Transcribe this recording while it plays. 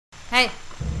Hey,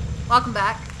 welcome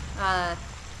back.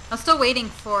 I'm still waiting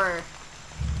for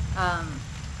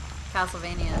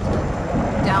Castlevania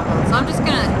to download, so I'm just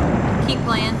gonna keep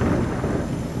playing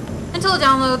until it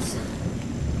downloads.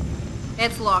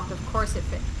 It's locked, of course it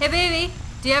fit. Hey baby,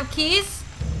 do you have keys?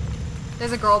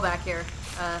 There's a girl back here.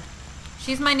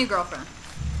 She's my new girlfriend.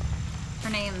 Her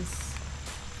name's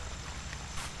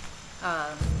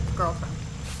girlfriend.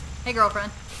 Hey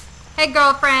girlfriend. Hey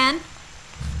girlfriend!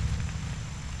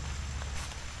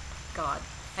 God,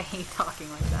 I hate talking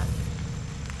like that.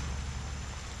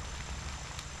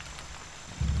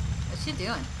 What's she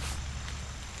doing?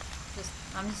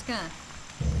 I'm just gonna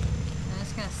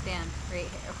stand right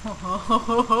here.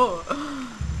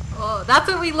 Oh, that's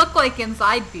what we look like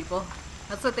inside, people.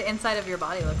 That's what the inside of your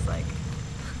body looks like.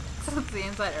 That's what the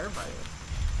inside of her body looks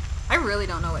like. I really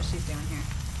don't know what she's doing here.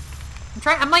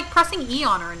 I'm like pressing E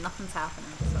on her and nothing's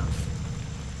happening, so.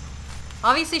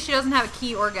 Obviously she doesn't have a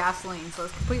key or gasoline, so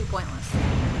it's completely pointless.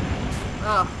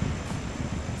 Ugh.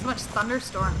 So much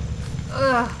thunderstorm.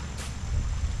 Ugh.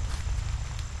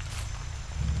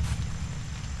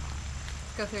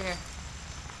 Let's go through here.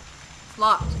 It's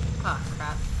locked. Oh,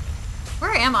 crap.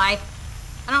 Where am I?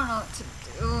 I don't know what to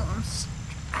do. I'm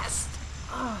stressed.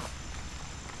 Ugh.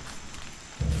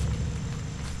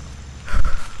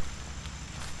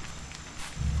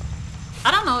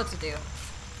 I don't know what to do.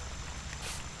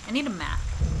 I need a map.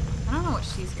 I don't know what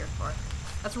she's here for.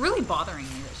 That's really bothering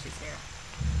me that she's here.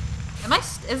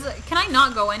 Can I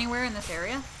not go anywhere in this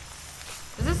area?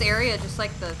 Is this area just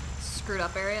like the screwed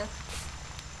up area?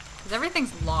 Because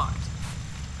everything's locked.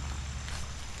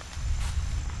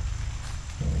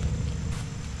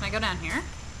 Can I go down here?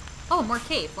 Oh, more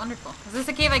cave. Wonderful. Is this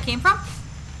a cave I came from?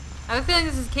 I have a feeling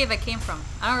this is a cave I came from.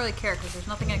 I don't really care because there's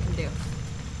nothing I can do.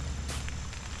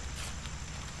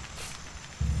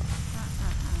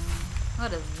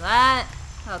 What is that?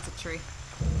 Oh, it's a tree.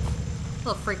 A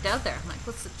little freaked out there. I'm like,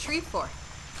 what's the tree for?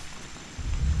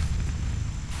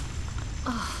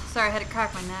 Oh, sorry, I had to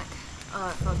crack my neck. Oh,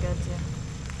 it felt good too.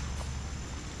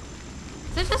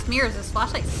 Is it just me or does this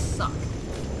flashlight suck?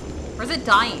 Or is it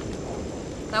dying?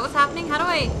 Is that what's happening? How do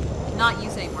I not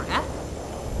use it anymore? F?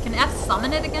 Can F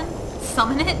summon it again?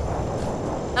 Summon it?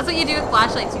 That's what you do with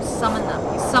flashlights. You summon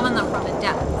them. You summon them from the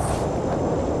depths.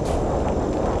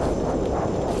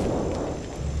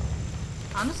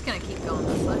 I'm just gonna keep going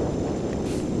this way.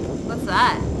 What's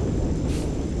that?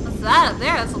 What's that up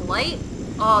there? That's a light?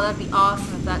 Oh, that'd be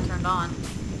awesome if that turned on.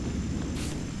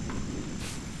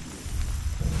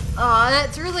 Oh,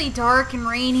 it's really dark and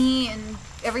rainy and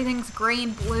everything's gray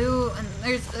and blue and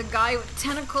there's a guy with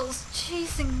tentacles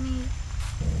chasing me.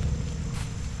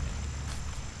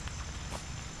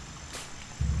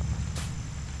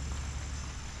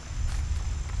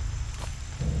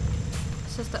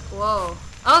 It's just a... Whoa.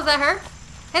 Oh, is that her?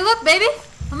 Hey, look, baby!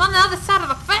 I'm on the other side of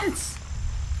the fence!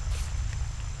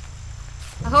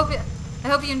 I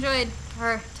hope you enjoyed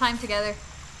our time together.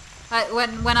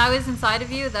 When I was inside of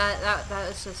you, that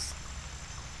was just...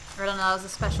 I don't know, that was a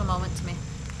special moment to me.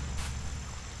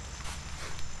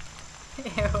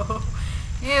 Ew.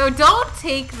 Ew, don't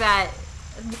take that.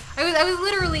 I was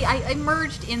literally... I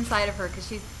merged inside of her because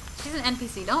she's an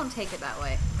NPC. Don't take it that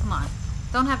way. Come on.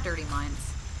 Don't have dirty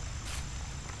minds.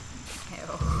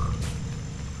 Ew.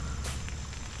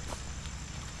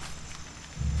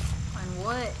 And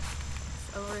what is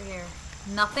over here?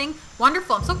 Nothing?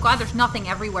 Wonderful. I'm so glad there's nothing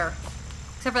everywhere.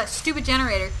 Except for that stupid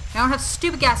generator I don't have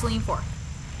stupid gasoline for.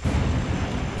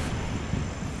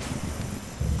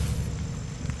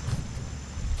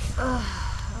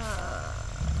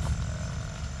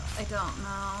 I don't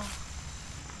know.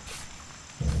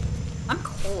 I'm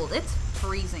cold. It's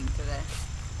freezing today.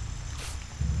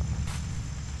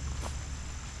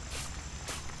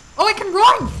 Oh, I can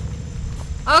run!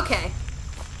 Okay.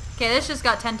 Okay, this just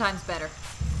got 10 times better.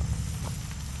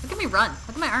 Look at me run.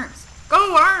 Look at my arms.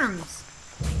 Go arms!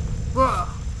 Whoa.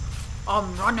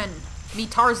 I'm running. Me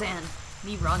Tarzan.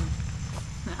 Me run.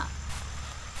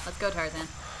 Let's go, Tarzan.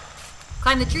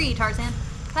 Climb the tree, Tarzan.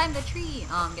 Climb the tree.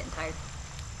 Oh, I'm getting tired.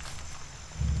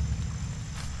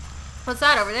 What's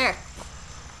that over there?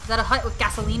 Is that a hut with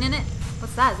gasoline in it?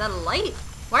 What's that? Is that a light?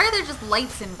 Why are there just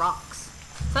lights in rocks?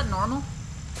 Is that normal?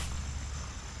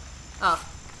 Oh,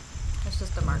 it's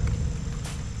just a mark.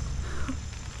 I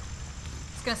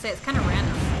was gonna say, it's kind of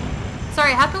random.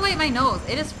 Sorry, I have to wipe my nose.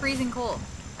 It is freezing cold.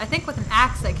 I think with an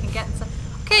axe I can get inside.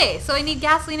 Okay, so I need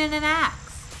gasoline and an axe.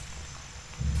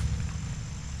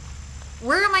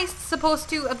 Where am I supposed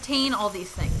to obtain all these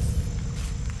things?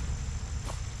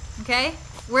 Okay?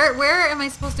 Where am I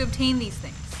supposed to obtain these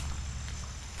things?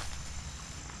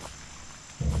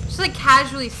 Just like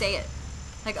casually say it.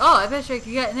 Like, oh, I bet you I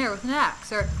could get in there with an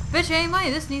axe. Or, I bet you ain't money,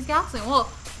 this needs gasoline. Well,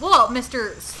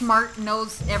 Mr. Smart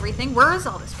knows everything. Where is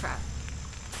all this crap?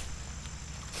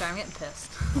 Sorry, I'm getting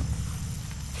pissed.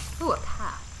 Ooh, a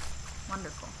path.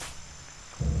 Wonderful.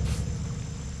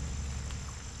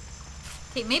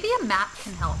 Okay, maybe a map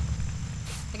can help.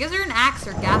 Like, is there an axe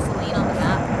or gasoline on the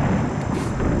map?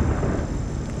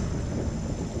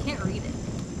 I can't read it.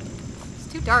 It's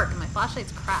too dark and my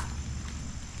flashlight's crap.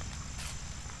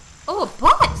 Oh, a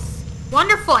bus!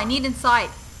 Wonderful, I need inside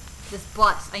this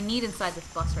bus. I need inside this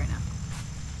bus right now.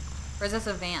 Or is this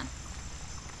a van?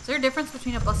 Is there a difference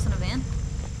between a bus and a van?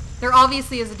 There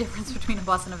obviously is a difference between a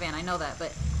bus and a van, I know that,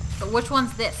 but which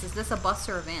one's this? Is this a bus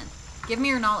or a van? Give me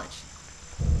your knowledge.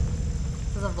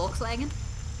 Is this a Volkswagen?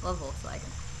 Love Volkswagen.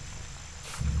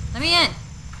 Let me in!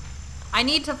 I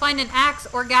need to find an axe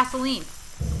or gasoline.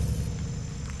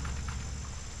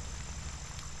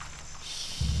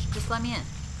 Shh, just let me in.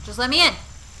 Just let me in!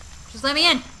 Just let me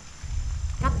in!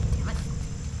 God damn it.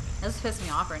 This is pissing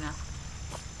me off right now.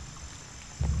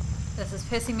 This is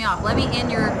pissing me off. Let me in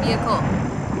your vehicle.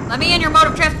 Let me in your mode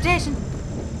of transportation!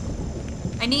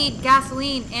 I need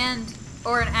gasoline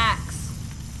or an axe.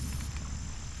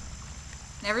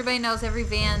 And everybody knows every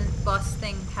van, bus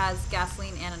thing has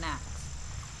gasoline and an axe.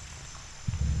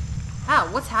 Ow,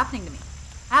 what's happening to me?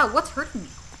 Ow, what's hurting me?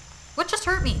 What just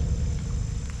hurt me?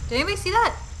 Did anybody see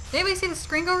that? Did anybody see the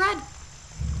screen go red?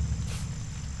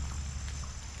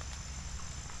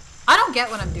 I don't get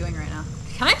what I'm doing right now.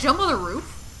 Can I jump on the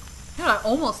roof? You know, I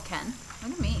almost can.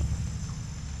 Look at me.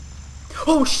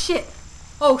 Oh shit!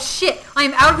 Oh shit! I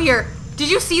am out of here!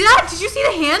 Did you see that? Did you see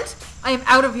the hand? I am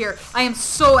out of here. I am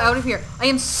so out of here. I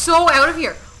am so out of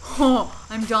here. Oh,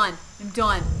 I'm done. I'm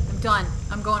done. I'm done.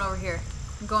 I'm going over here.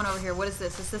 I'm going over here. What is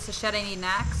this? Is this a shed I need an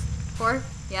axe for?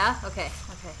 Yeah? Okay.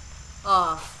 Okay.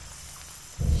 Oh.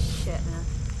 Shit, man.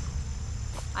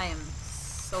 I am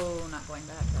so not going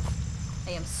back there.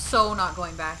 I am so not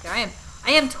going back there.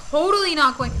 I am totally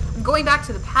not going. I'm going back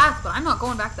to the path, but I'm not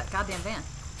going back to that goddamn van.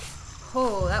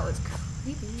 Oh, that was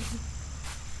creepy.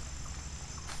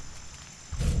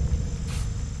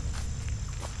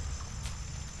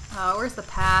 Oh, where's the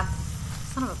path?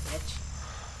 Son of a bitch.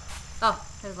 Oh,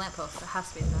 there's a lamppost. That has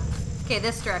to be the path. Okay,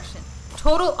 this direction.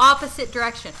 Total opposite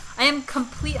direction. I'm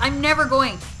never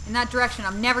going in that direction.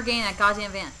 I'm never getting in that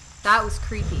goddamn van. That was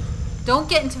creepy. Don't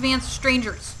get into vans with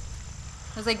strangers.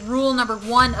 That's like rule number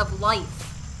 1 of life.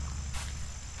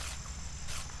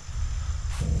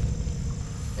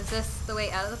 Is this the way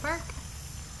out of the park?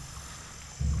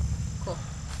 Cool.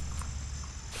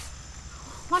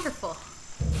 Wonderful.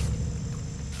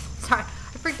 Sorry,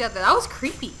 I freaked out there. That was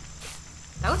creepy.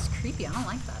 That was creepy. I don't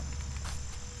like that.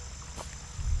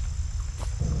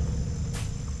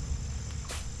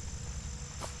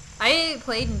 I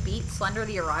played and beat Slender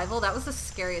the Arrival. That was the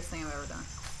scariest thing I've ever done.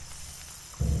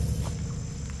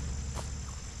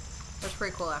 That's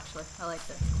pretty cool, actually. I liked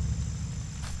it.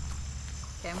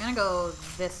 Okay, I'm gonna go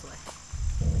this way.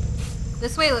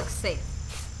 This way looks safe.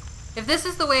 If this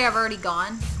is the way I've already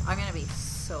gone, I'm gonna be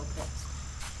so pissed.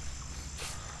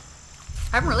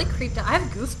 I'm really creeped out. I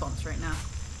have goosebumps right now.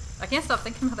 I can't stop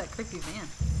thinking about that creepy van.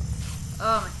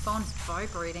 Oh, my phone's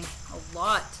vibrating a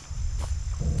lot.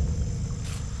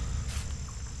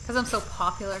 Because I'm so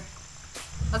popular.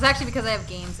 That's actually because I have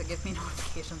games that give me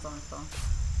notifications on my phone.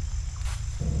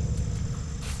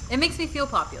 It makes me feel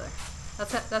popular.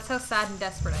 That's how sad and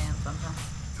desperate I am sometimes.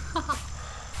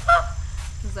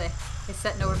 I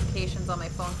set notifications on my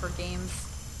phone for games.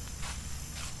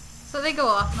 So they go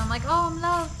off and I'm like, oh, I'm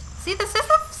loved. See, this is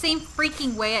the same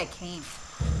freaking way I came.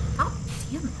 God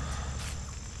damn it.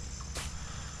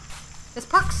 This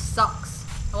park sucks.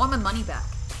 I want my money back.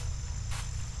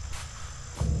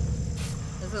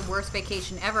 This is the worst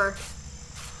vacation ever.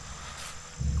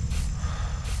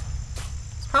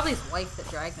 It's probably his wife that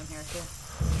dragged him here, too.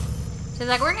 She's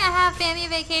like, we're gonna have family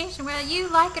vacation whether you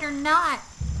like it or not.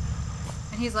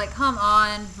 And he's like, come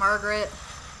on, Margaret.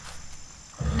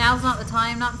 Now's not the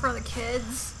time, not for the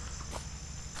kids.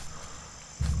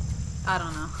 I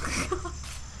don't know.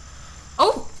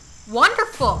 Oh,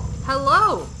 wonderful.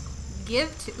 Hello.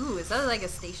 Give to, ooh, is that like a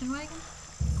station wagon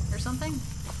or something?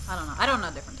 I don't know. I don't know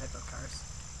different types of cars.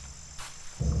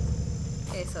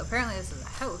 Okay, so apparently this is a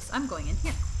house. I'm going in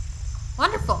here.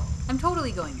 Wonderful. I'm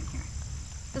totally going in here.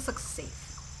 This looks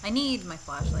safe. I need my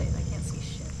flashlight. I can't see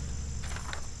shit.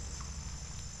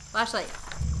 Flashlight.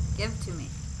 Give to me.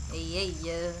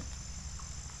 Yeah.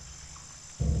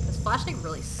 This flashlight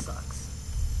really sucks.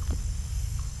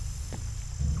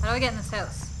 How do I get in this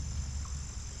house?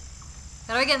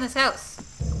 How do I get in this house?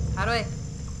 How do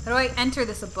I enter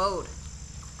this abode?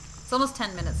 It's almost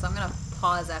 10 minutes, so I'm gonna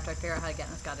pause after I figure out how to get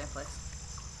in this goddamn place.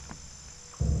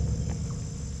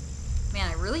 Man,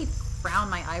 I really frown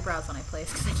my eyebrows when I play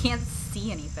because I can't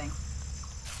see anything.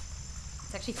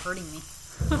 It's actually hurting me.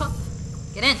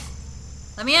 Get in!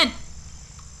 Let me in!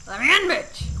 Let me in,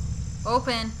 bitch!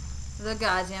 Open the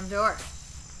goddamn door.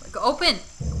 Like, open!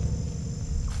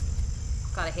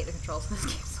 God, I hate the controls in this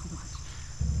game so much.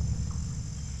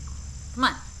 Come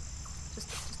on. Just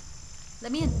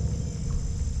let me in.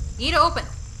 E to open.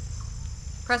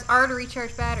 Press R to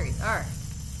recharge batteries. R.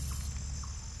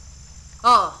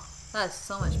 Oh, that's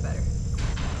so much better.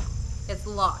 It's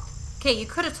locked. Okay, you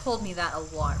could have told me that a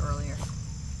lot earlier.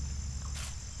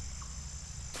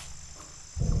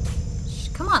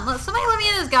 Come on, somebody let me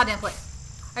in this goddamn place.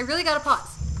 I really gotta pause.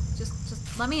 Just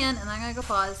let me in, and I'm gonna go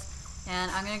pause,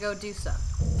 and I'm gonna go do stuff.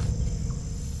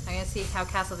 I'm gonna see how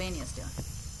Castlevania is doing.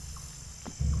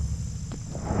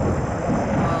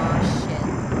 Oh shit!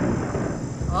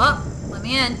 Oh, let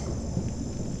me in.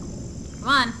 Come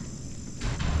on.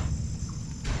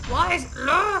 Why is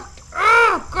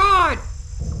oh god!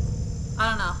 I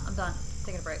don't know. I'm done.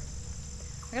 Taking a break.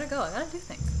 I gotta go. I gotta do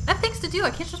things. I have things to do.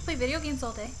 I can't just play video games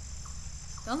all day.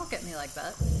 Don't look at me like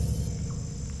that.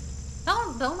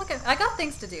 Don't look at... I got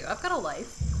things to do. I've got a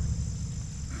life.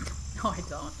 No, I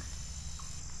don't.